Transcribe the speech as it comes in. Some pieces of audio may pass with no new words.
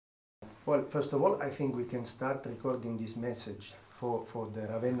Well, first of all, I think we can start recording this message for the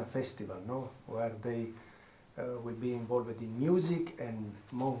Ravenna festival, no? Where they will be involved in music and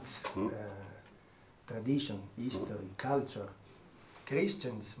monks, tradition, history, culture.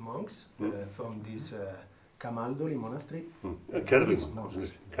 Christians monks from this Camaldoli monastery. Catholic monks.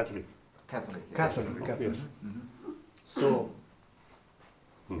 Catholic. Catholic. Yes. Catholic. Yes. So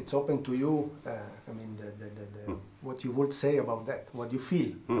it's open to you. I mean, what you would say about that, what you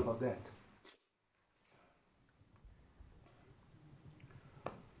feel about that.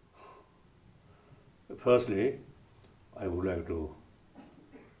 Firstly, I would like to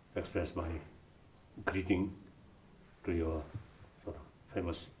express my greeting to your sort of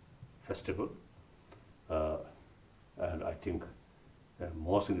famous festival, and I think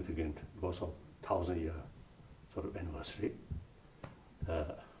more significant because of 1,000-year sort of anniversary.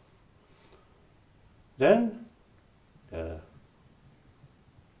 Then,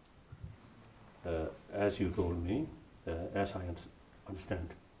 as you told me, as I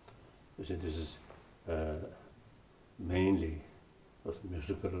understand, you said this is mainly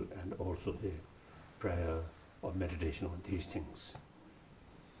musical and also the prayer or meditation on these things.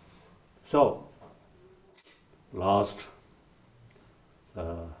 So, last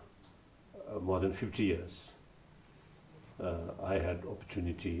more than 50 years, I had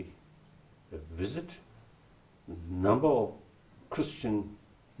opportunity to visit a number of Christian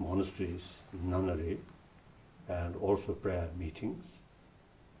monasteries, nunnery, and also prayer meetings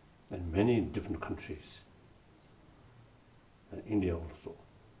in many different countries, India also,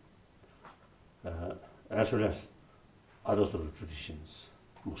 as well as other sort of traditions,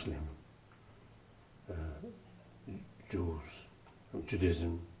 Muslim, Jews,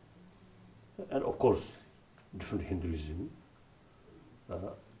 Judaism, and of course different Hinduism,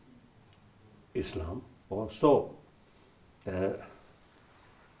 Islam. So,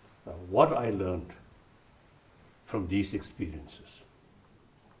 what I learned from these experiences,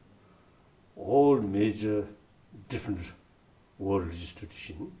 all major different world religious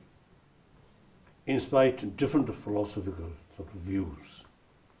traditions, in spite of different philosophical sort of views,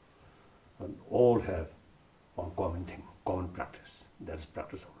 and all have one common thing, common practice, that is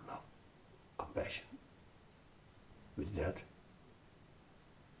practice of love, compassion. With that,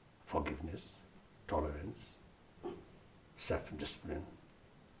 forgiveness, tolerance, self-discipline,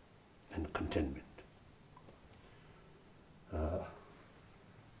 and contentment.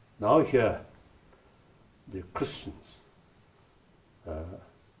 Now here, the Christians,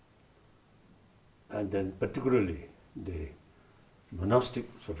 and then particularly the monastic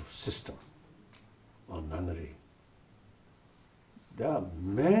sort of system or nunnery, there are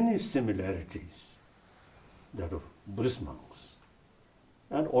many similarities that of Buddhist monks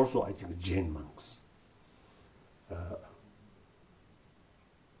and also I think Jain monks.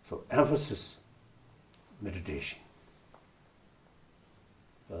 So emphasis, meditation.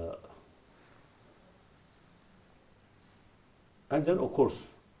 And then of course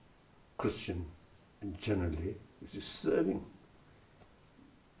Christian generally, which is serving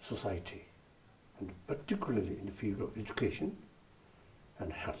society, and particularly in the field of education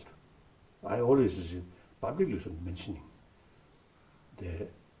and health. I always publicly mentioning the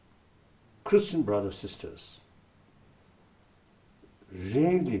Christian brothers sisters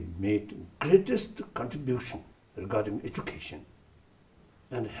really made greatest contribution regarding education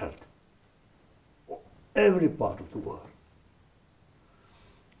and health, every part of the world.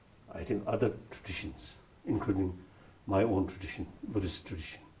 I think other traditions, including my own tradition, Buddhist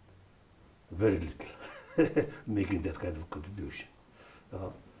tradition, very little making that kind of contribution.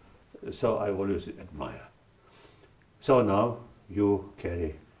 So I always admire. So now you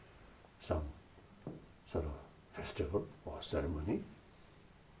carry some sort of festival or ceremony.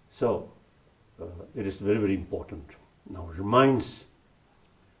 So it is very, very important. Now reminds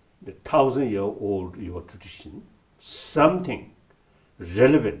the 1,000-year-old your tradition something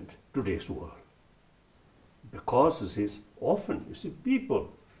relevant to today's world. Because this is often, you see,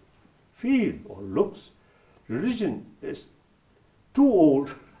 people feel or looks religion is too old,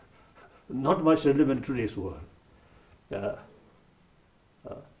 not much relevant to today's world.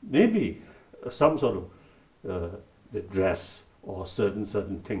 Maybe some sort of the dress or certain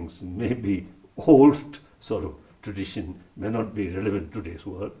things may be old sort of tradition, may not be relevant to today's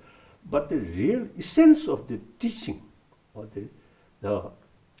world, but the real essence of the teaching or the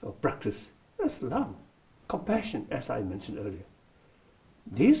practice is love, compassion, as I mentioned earlier.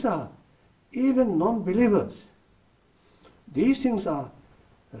 These are even non-believers. These things are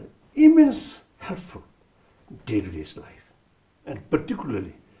immense helpful in day-to-day life, and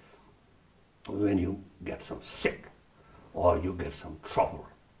particularly when you get some sick or you get some trouble,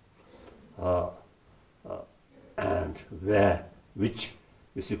 and which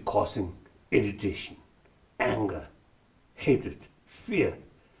is causing irritation, anger, hatred, fear.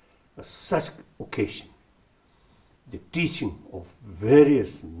 Such occasion, the teaching of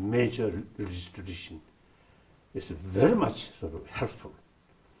various major religious traditions is very much sort of helpful.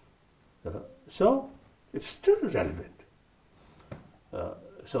 So it's still relevant.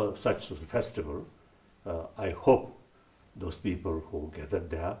 So such sort of festival, I hope those people who gather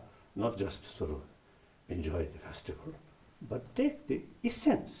there not just sort of enjoy the festival, but take the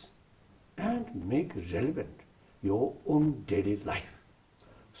essence and make relevant your own daily life,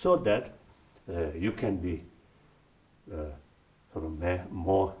 so that you can be sort of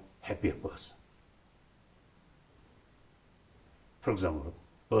more happier person. For example,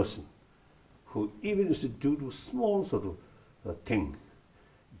 a person who even is due to small sort of thing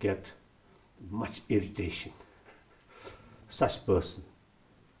get much irritation. Such person,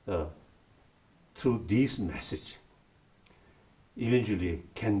 through this message, eventually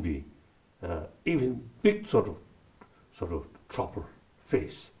can be even big sort of trouble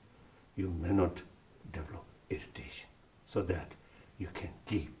face. You may not develop irritation, so that you can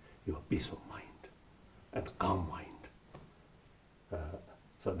keep your peace of mind and calm mind.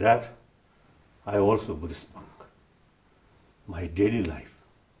 So that I also Buddhist monk. My daily life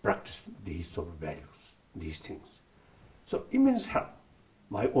practice these sort of values, these things. So immense help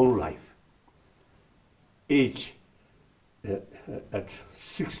my own life. Age at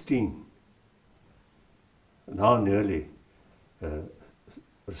 16, now nearly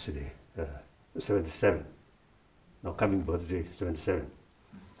 77. Now coming birthday 77.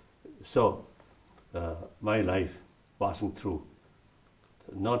 So my life passing through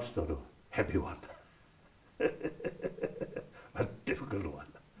not sort of happy one, a difficult one.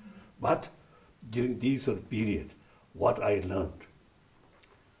 But during this sort of period, what I learned,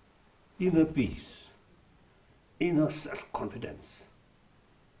 inner peace, inner self-confidence,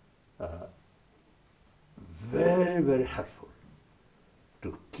 very, very helpful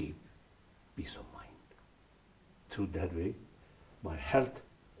to keep peace of mind. Through that way, my health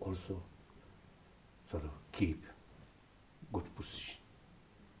also sort of keep good position.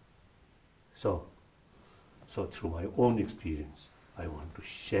 So through my own experience, I want to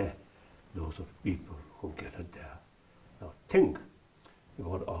share those of people who gathered there. Now think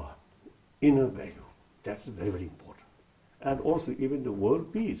about our inner value. That's very, very important. And also even the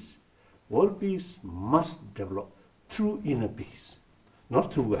world peace. World peace must develop through inner peace,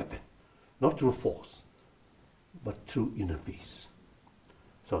 not through weapon, not through force, but through inner peace.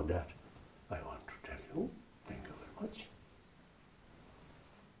 So that I want to tell you. Thank you very much.